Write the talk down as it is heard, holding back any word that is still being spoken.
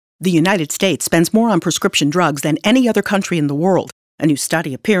The United States spends more on prescription drugs than any other country in the world. A new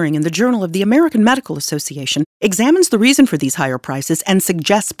study appearing in the Journal of the American Medical Association examines the reason for these higher prices and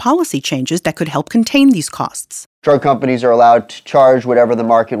suggests policy changes that could help contain these costs. Drug companies are allowed to charge whatever the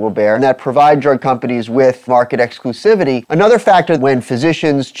market will bear, and that provide drug companies with market exclusivity. Another factor when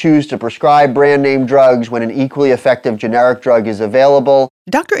physicians choose to prescribe brand name drugs when an equally effective generic drug is available.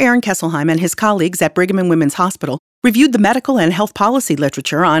 Dr. Aaron Kesselheim and his colleagues at Brigham and Women's Hospital reviewed the medical and health policy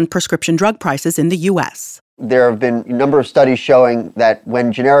literature on prescription drug prices in the U.S. There have been a number of studies showing that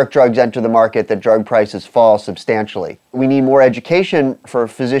when generic drugs enter the market, that drug prices fall substantially. We need more education for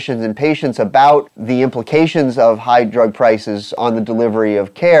physicians and patients about the implications of high drug prices on the delivery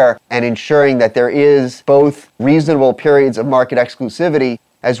of care and ensuring that there is both reasonable periods of market exclusivity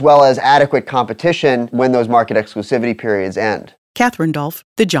as well as adequate competition when those market exclusivity periods end. Catherine Dolph,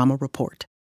 The JAMA Report.